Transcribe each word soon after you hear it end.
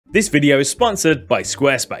This video is sponsored by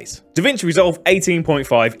Squarespace. Davinci Resolve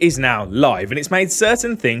 18.5 is now live and it's made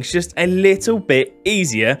certain things just a little bit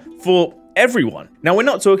easier for everyone. Now, we're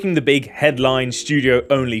not talking the big headline studio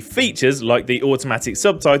only features like the automatic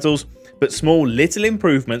subtitles, but small little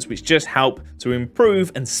improvements which just help to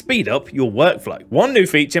improve and speed up your workflow. One new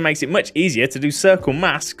feature makes it much easier to do circle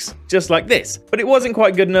masks just like this, but it wasn't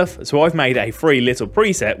quite good enough, so I've made a free little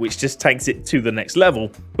preset which just takes it to the next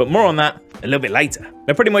level, but more on that a little bit later.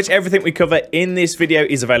 Now, pretty much everything we cover in this video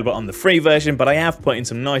is available on the free version, but I have put in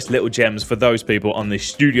some nice little gems for those people on the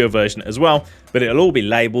studio version as well, but it'll all be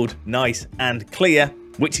labeled nice and clear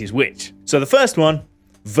which is which. So the first one,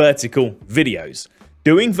 vertical videos.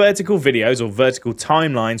 Doing vertical videos or vertical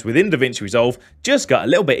timelines within Davinci Resolve just got a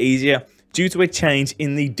little bit easier due to a change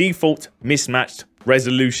in the default mismatched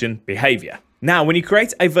resolution behavior. Now, when you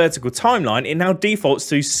create a vertical timeline, it now defaults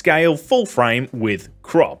to scale full frame with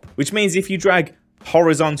crop, which means if you drag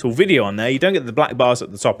horizontal video on there, you don't get the black bars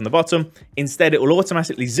at the top and the bottom. Instead, it will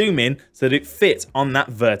automatically zoom in so that it fits on that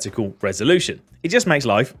vertical resolution. It just makes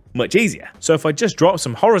life much easier. So if I just drop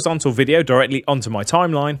some horizontal video directly onto my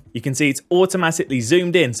timeline, you can see it's automatically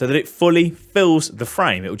zoomed in so that it fully fills the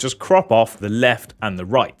frame. It will just crop off the left and the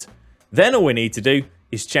right. Then all we need to do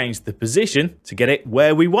is change the position to get it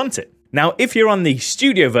where we want it. Now, if you're on the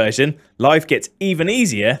studio version, life gets even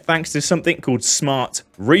easier thanks to something called Smart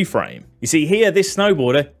Reframe. You see here, this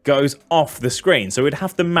snowboarder goes off the screen, so we'd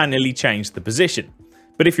have to manually change the position.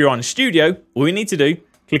 But if you're on studio, all you need to do,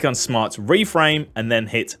 click on Smart Reframe and then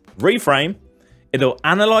hit Reframe. It'll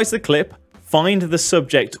analyze the clip, find the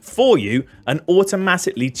subject for you, and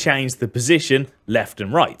automatically change the position left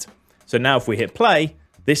and right. So now if we hit play,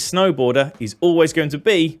 this snowboarder is always going to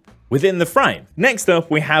be within the frame. Next up,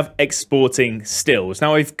 we have exporting stills.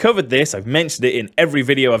 Now, I've covered this, I've mentioned it in every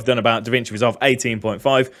video I've done about Davinci Resolve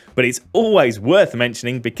 18.5, but it's always worth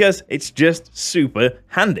mentioning because it's just super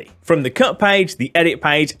handy. From the cut page, the edit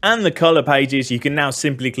page, and the color pages, you can now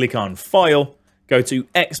simply click on File, go to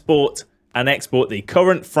Export, and export the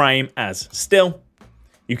current frame as still.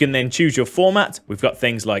 You can then choose your format. We've got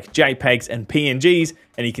things like JPEGs and PNGs,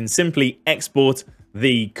 and you can simply export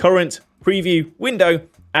the current preview window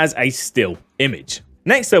as a still image.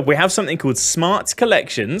 Next up, we have something called Smart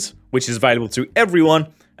Collections, which is available to everyone,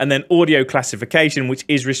 and then audio classification, which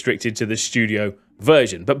is restricted to the studio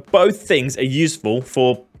version. But both things are useful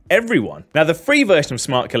for everyone. Now, the free version of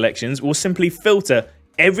Smart Collections will simply filter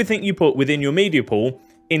everything you put within your media pool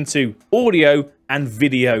into audio and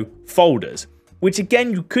video folders, which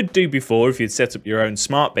again, you could do before if you'd set up your own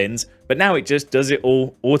smart bins, but now it just does it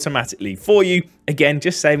all automatically for you. Again,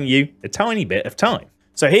 just saving you a tiny bit of time.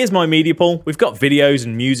 So here's my media pool. We've got videos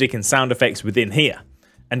and music and sound effects within here.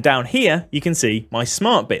 And down here, you can see my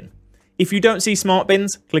smart bin. If you don't see smart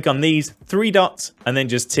bins, click on these three dots and then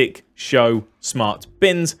just tick show smart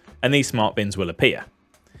bins, and these smart bins will appear.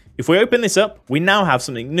 If we open this up, we now have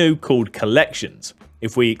something new called collections.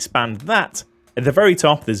 If we expand that, at the very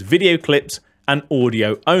top, there's video clips and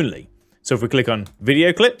audio only. So if we click on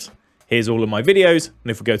video clips, here's all of my videos.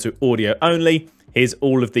 And if we go to audio only, here's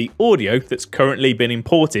all of the audio that's currently been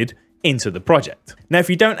imported into the project. Now, if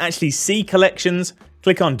you don't actually see collections,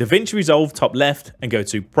 click on Davinci Resolve top left and go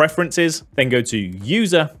to Preferences, then go to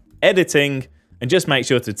User, Editing, and just make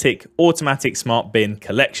sure to tick Automatic Smart Bin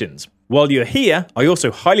Collections. While you're here, I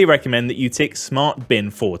also highly recommend that you tick Smart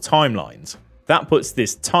Bin for timelines. That puts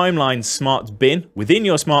this timeline smart bin within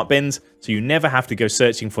your smart bins, so you never have to go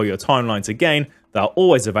searching for your timelines again. They're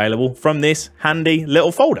always available from this handy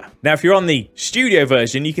little folder. Now, if you're on the studio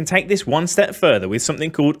version, you can take this one step further with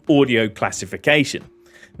something called audio classification.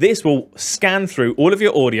 This will scan through all of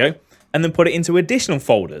your audio and then put it into additional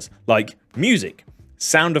folders like music,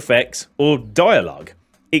 sound effects, or dialogue.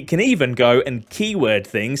 It can even go and keyword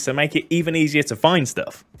things to make it even easier to find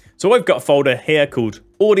stuff. So I've got a folder here called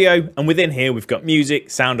audio, and within here we've got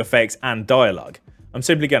music, sound effects, and dialogue. I'm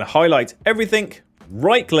simply going to highlight everything,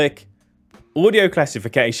 right click, audio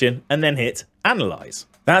classification, and then hit analyze.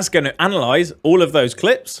 That's going to analyze all of those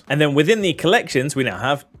clips. And then within the collections, we now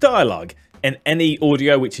have dialogue, and any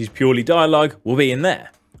audio which is purely dialogue will be in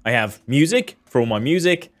there. I have music for all my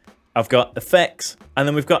music. I've got effects, and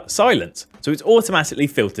then we've got silence. So it's automatically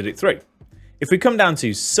filtered it through. If we come down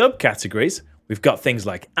to subcategories, we've got things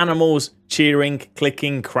like animals, cheering,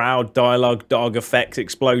 clicking, crowd, dialogue, dog effects,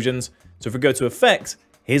 explosions. So if we go to effects,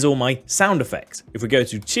 here's all my sound effects. If we go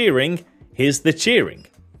to cheering, here's the cheering.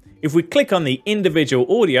 If we click on the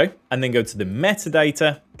individual audio and then go to the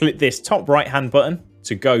metadata, click this top right-hand button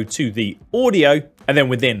to go to the audio, and then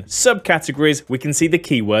within subcategories, we can see the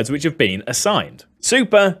keywords which have been assigned.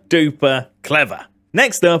 Super duper clever.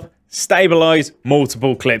 Next up, Stabilize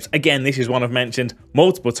multiple clips. Again, this is one I've mentioned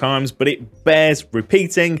multiple times, but it bears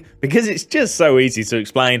repeating because it's just so easy to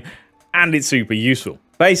explain and it's super useful.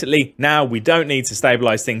 Basically, now we don't need to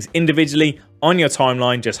stabilize things individually. On your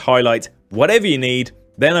timeline, just highlight whatever you need,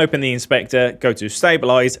 then open the inspector, go to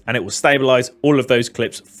stabilize, and it will stabilize all of those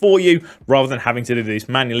clips for you rather than having to do this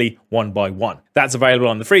manually one by one. That's available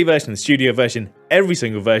on the free version, the studio version, every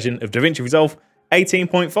single version of Davinci Resolve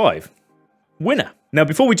 18.5. Winner. Now,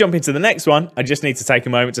 before we jump into the next one, I just need to take a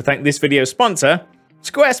moment to thank this video's sponsor,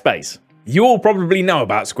 Squarespace. You all probably know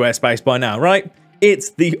about Squarespace by now, right?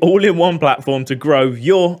 It's the all-in-one platform to grow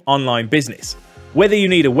your online business. Whether you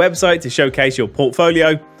need a website to showcase your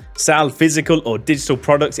portfolio, sell physical or digital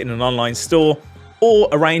products in an online store, or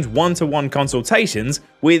arrange one-to-one consultations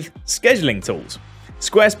with scheduling tools,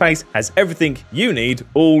 Squarespace has everything you need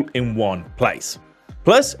all in one place.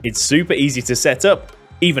 Plus, it's super easy to set up,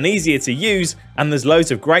 even easier to use, and there's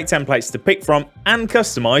loads of great templates to pick from and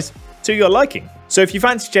customize to your liking. So if you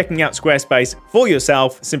fancy checking out Squarespace for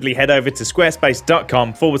yourself, simply head over to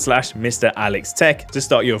squarespace.com/MrAlexTech to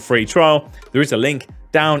start your free trial. There is a link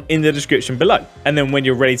down in the description below. And then when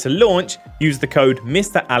you're ready to launch, use the code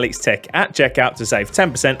MrAlexTech at checkout to save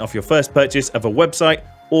 10% off your first purchase of a website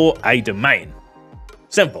or a domain.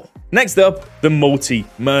 Simple. Next up, the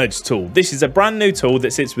Multimerge tool. This is a brand new tool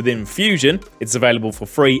that sits within Fusion. It's available for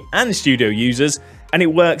free and studio users, and it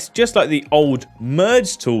works just like the old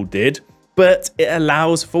Merge tool did, but it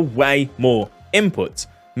allows for way more inputs,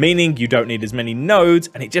 meaning you don't need as many nodes,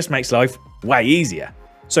 and it just makes life way easier.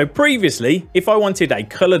 So previously, if I wanted a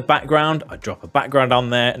colored background, I'd drop a background on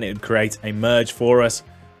there and it would create a merge for us.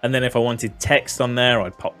 And then if I wanted text on there,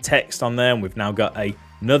 I'd pop text on there, and we've now got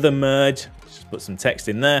another merge. Just put some text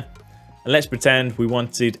in there. And let's pretend we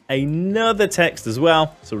wanted another text as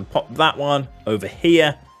well. So we'll pop that one over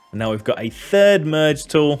here. And now we've got a third merge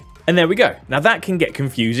tool. And there we go. Now that can get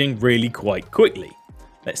confusing really quite quickly.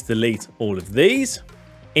 Let's delete all of these.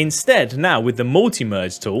 Instead, now with the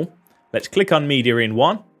Multimerge tool, let's click on Media in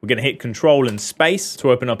one. We're going to hit Control and Space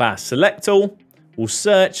to open up our Select tool. We'll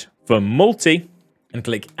search for Multi and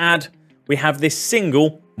click Add. We have this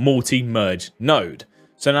single Multimerge node.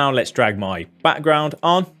 So now let's drag my background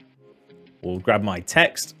on. We'll grab my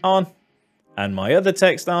text on and my other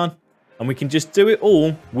text on, and we can just do it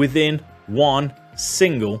all within one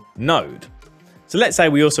single node. So let's say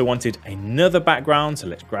we also wanted another background. So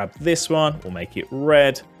let's grab this one. We'll make it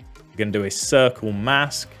red. We're going to do a circle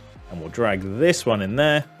mask, and we'll drag this one in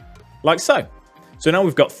there like so. So now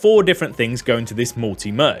we've got 4 different things going to this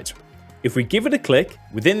Multimerge. If we give it a click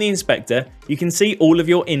within the inspector, you can see all of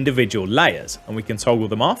your individual layers, and we can toggle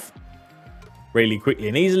them off really quickly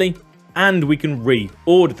and easily, and we can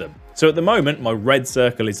reorder them. So at the moment, my red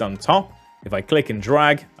circle is on top. If I click and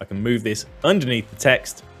drag, I can move this underneath the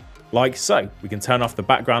text like so. We can turn off the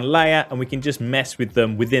background layer, and we can just mess with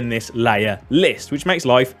them within this layer list, which makes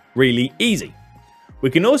life really easy. We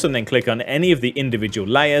can also then click on any of the individual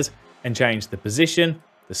layers and change the position,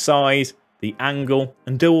 the size, the angle,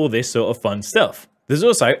 and do all this sort of fun stuff. There's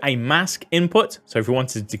also a mask input. So if we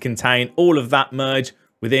wanted to contain all of that merge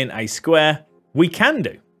within a square, we can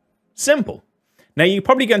do. Simple. Now you're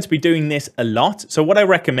probably going to be doing this a lot. So what I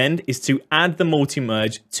recommend is to add the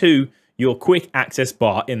Multimerge to your quick access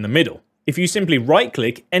bar in the middle. If you simply right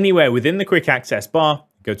click anywhere within the quick access bar,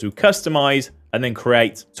 go to Customize and then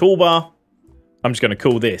Create Toolbar. I'm just going to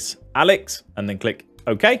call this Alex and then click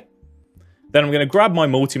OK. Then I'm going to grab my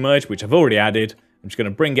Multimerge, which I've already added. I'm just going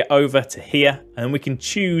to bring it over to here, and then we can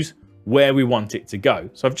choose where we want it to go.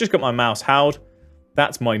 So I've just got my mouse held.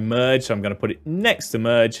 That's my merge. So I'm going to put it next to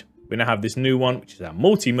merge. We now have this new one, which is our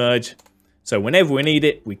Multimerge. So whenever we need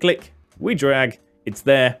it, we click, we drag, it's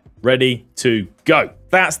there, ready to go.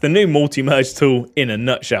 That's the new Multimerge tool in a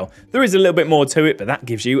nutshell. There is a little bit more to it, but that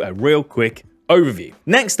gives you a real quick overview.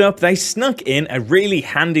 Next up, they snuck in a really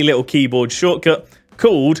handy little keyboard shortcut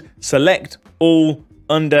called Select All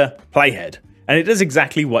under Playhead. And it does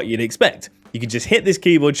exactly what you'd expect. You can just hit this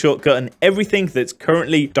keyboard shortcut and everything that's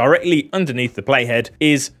currently directly underneath the playhead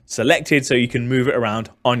is selected so you can move it around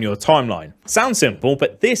on your timeline. Sounds simple,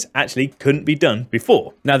 but this actually couldn't be done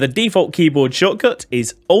before. Now the default keyboard shortcut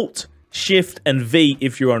is Alt, Shift and V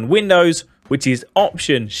if you're on Windows, which is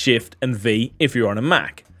Option, Shift and V if you're on a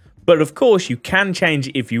Mac. But of course you can change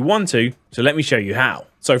it if you want to, so let me show you how.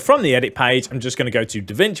 So from the edit page, I'm just going to go to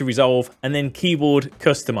Davinci Resolve and then keyboard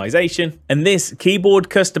customization, and this keyboard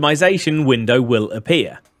customization window will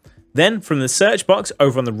appear. Then from the search box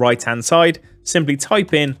over on the right hand side, simply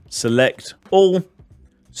type in Select All,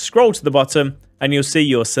 scroll to the bottom and you'll see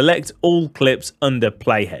your Select All clips under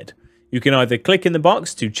Playhead. You can either click in the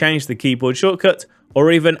box to change the keyboard shortcut,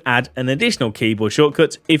 or even add an additional keyboard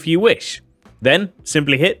shortcut if you wish. Then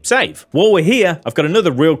simply hit save. While we're here, I've got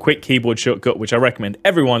another real quick keyboard shortcut which I recommend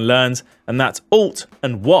everyone learns, and that's Alt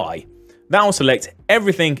and Y. That will select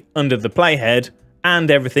everything under the playhead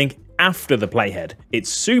and everything after the playhead. It's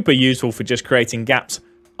super useful for just creating gaps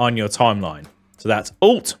on your timeline. So that's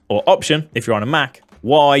Alt or Option if you're on a Mac,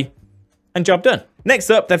 Y, and job done. Next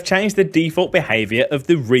up, they've changed the default behavior of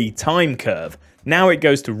the Retime Curve. Now it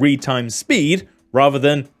goes to Retime Speed rather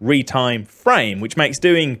than Retime Frame, which makes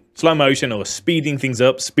doing slow motion or speeding things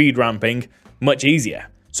up, speed ramping, much easier.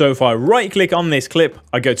 So if I right click on this clip,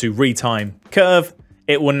 I go to Retime Curve,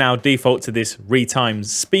 it will now default to this Retime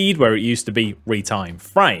Speed where it used to be Retime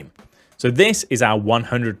Frame. So this is our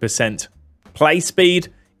 100% play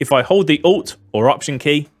speed. If I hold the Alt or Option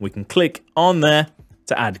key, we can click on there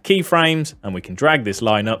to add keyframes, and we can drag this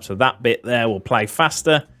line up so that bit there will play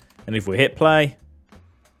faster. And if we hit play,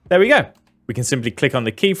 there we go. We can simply click on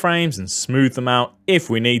the keyframes and smooth them out if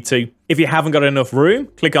we need to. If you haven't got enough room,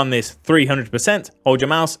 click on this 300%, hold your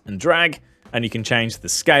mouse and drag, and you can change the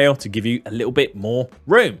scale to give you a little bit more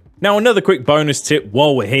room. Now, another quick bonus tip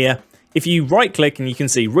while we're here, if you right click and you can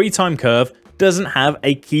see Retime Curve doesn't have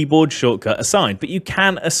a keyboard shortcut assigned, but you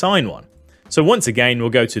can assign one. So once again, we'll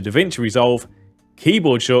go to Davinci Resolve,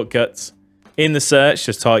 keyboard shortcuts. In the search,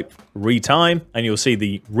 just type Retime and you'll see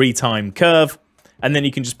the Retime Curve, and then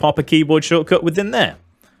you can just pop a keyboard shortcut within there.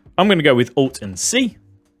 I'm going to go with Alt and C,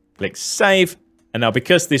 click save, and now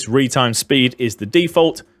because this Retime Speed is the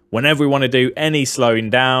default, whenever we want to do any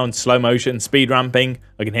slowing down, slow motion, speed ramping,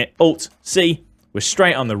 I can hit Alt C, we're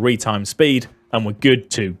straight on the Retime Speed, and we're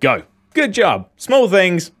good to go. Good job. Small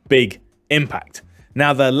things, big impact.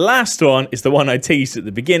 Now the last one is the one I teased at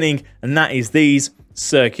the beginning, and that is these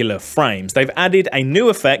circular frames. They've added a new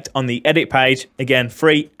effect on the edit page, again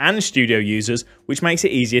free and studio users, which makes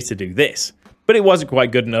it easier to do this. But it wasn't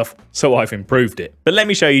quite good enough, so I've improved it. But let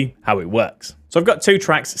me show you how it works. So I've got two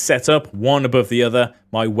tracks set up, one above the other.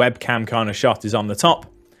 My webcam kind of shot is on the top.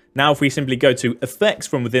 Now if we simply go to Effects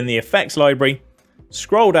from within the Effects library,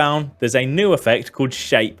 scroll down, there's a new effect called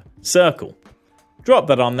Shape Circle. Drop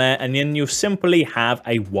that on there, and then you'll simply have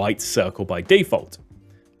a white circle by default.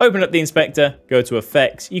 Open up the inspector, go to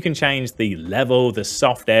Effects. You can change the level, the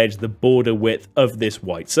soft edge, the border width of this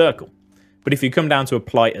white circle. But if you come down to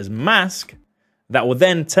Apply as Mask, that will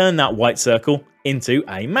then turn that white circle into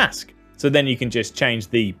a mask. So then you can just change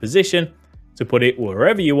the position to put it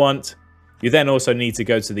wherever you want. You then also need to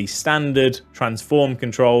go to the standard transform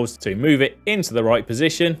controls to move it into the right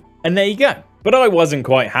position. And there you go. But I wasn't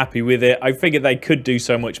quite happy with it. I figured they could do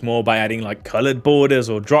so much more by adding like colored borders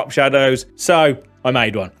or drop shadows. So I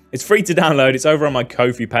made one. It's free to download. It's over on my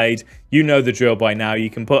Ko-fi page. You know the drill by now.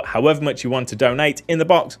 You can put however much you want to donate in the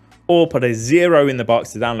box, or put a 0 in the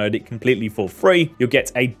box to download it completely for free. You'll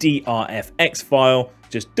get a DRFX file.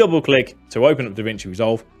 Just double click to open up Davinci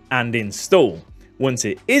Resolve and install. Once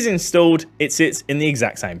it is installed, it sits in the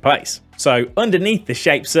exact same place. So underneath the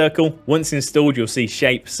shape circle, once installed, you'll see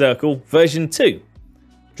Shape Circle version 2.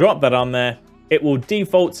 Drop that on there. It will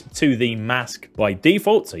default to the mask by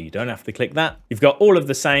default, so you don't have to click that. You've got all of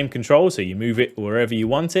the same controls, so you move it wherever you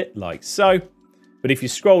want it, like so. But if you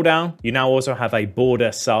scroll down, you now also have a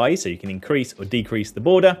border size, so you can increase or decrease the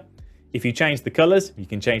border. If you change the colors, you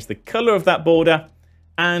can change the color of that border,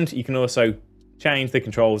 and you can also change the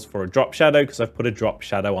controls for a drop shadow, because I've put a drop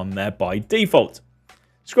shadow on there by default.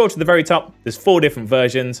 Scroll to the very top, there's 4 different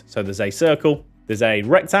versions. So there's a circle, there's a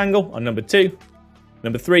rectangle on number 2,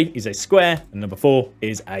 number 3 is a square, and number 4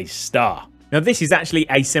 is a star. Now this is actually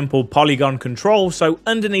a simple polygon control, so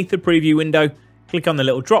underneath the preview window, click on the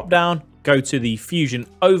little drop down, go to the Fusion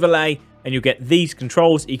overlay, and you'll get these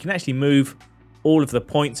controls. You can actually move all of the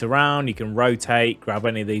points around, you can rotate, grab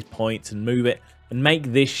any of these points and move it, and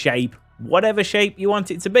make this shape whatever shape you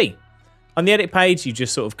want it to be. On the edit page, you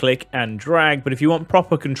just sort of click and drag, but if you want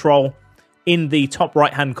proper control, in the top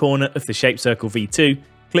right hand corner of the Shape Circle V2,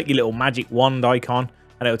 click your little magic wand icon,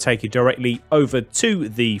 and it will take you directly over to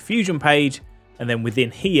the Fusion page. And then within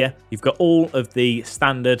here, you've got all of the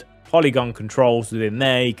standard polygon controls within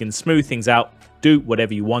there. You can smooth things out, do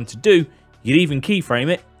whatever you want to do. You'd even keyframe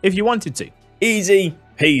it if you wanted to. Easy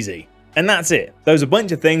peasy. And that's it. Those are a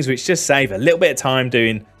bunch of things which just save a little bit of time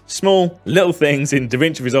doing small little things in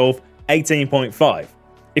Davinci Resolve 18.5.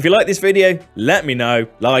 If you like this video, let me know.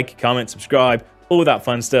 Like, comment, subscribe, all that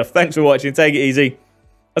fun stuff. Thanks for watching. Take it easy.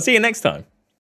 I'll see you next time.